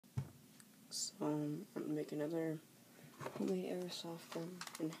So, I'm gonna make another homemade airsoft gun,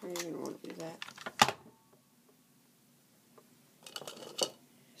 and how are you gonna want to do that?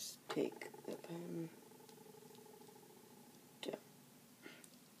 Just take the pen,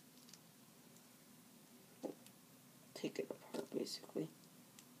 take it apart basically.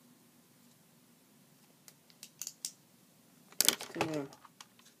 It's gonna,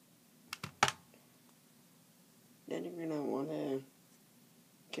 then you're gonna want to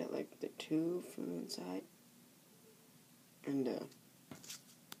get like the tube from inside, and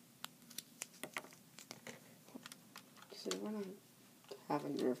so we're gonna have a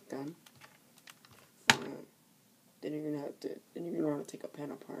Nerf gun. Then you're gonna want to take a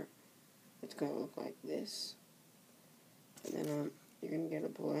pen apart. It's gonna look like this, and then you're gonna get a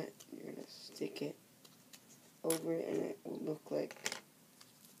bullet. You're gonna stick it over it, and it will look like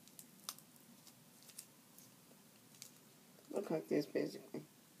this basically.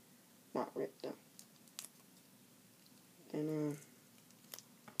 Not ripped though. Then you're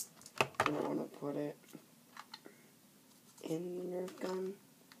gonna want to put it in the Nerf gun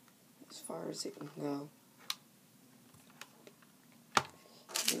as far as it can go.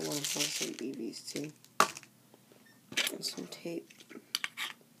 You want to have some BBs too, and some tape,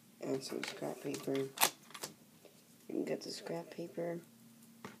 and some scrap paper. You can get the scrap paper,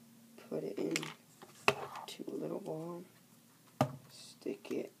 put it in to a little ball,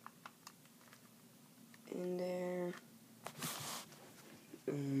 stick it in there.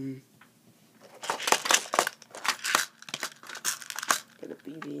 Get a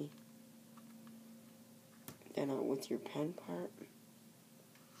BB. Then with your pen part,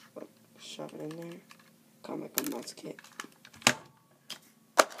 shove it in there. Kind of like a musket.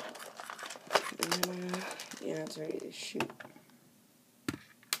 And then, yeah, it's ready to shoot.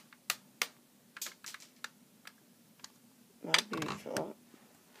 My BB fell out.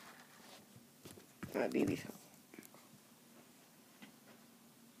 My BB fell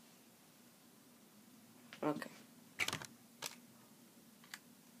out. Okay.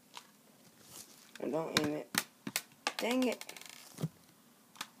 And don't aim it. Dang it.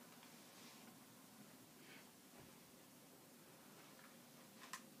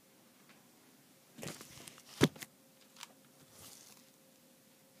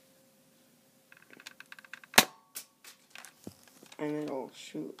 And it'll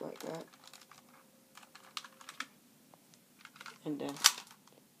shoot like that. And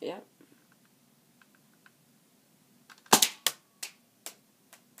yep.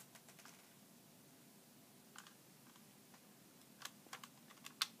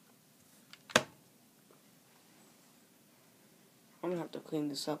 I'm gonna have to clean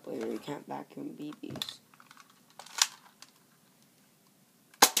this up later. You can't vacuum BBs.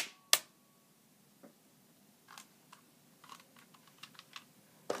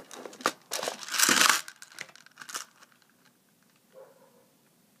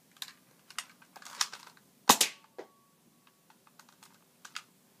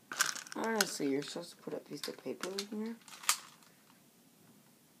 Honestly, you're supposed to put a piece of paper in here.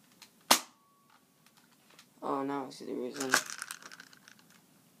 Oh, now I see the reason. You're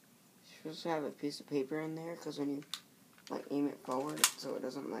supposed to have a piece of paper in there, because when you, like, aim it forward, so it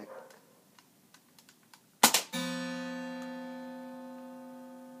doesn't, like...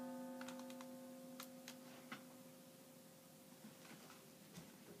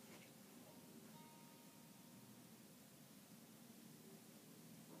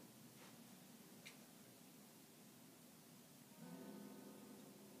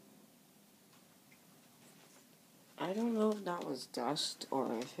 I don't know if that was dust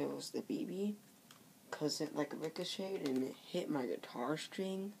or if it was the BB, because it like ricocheted and it hit my guitar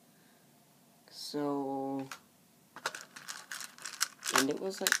string. So, and it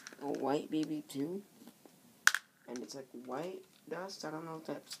was like a white BB too, and it's like white dust. I don't know if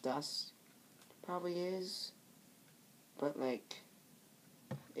that's dust, probably is, but like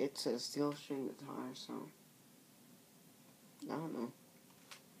it's a steel string guitar, so I don't know.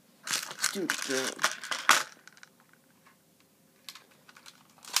 Let's do it again.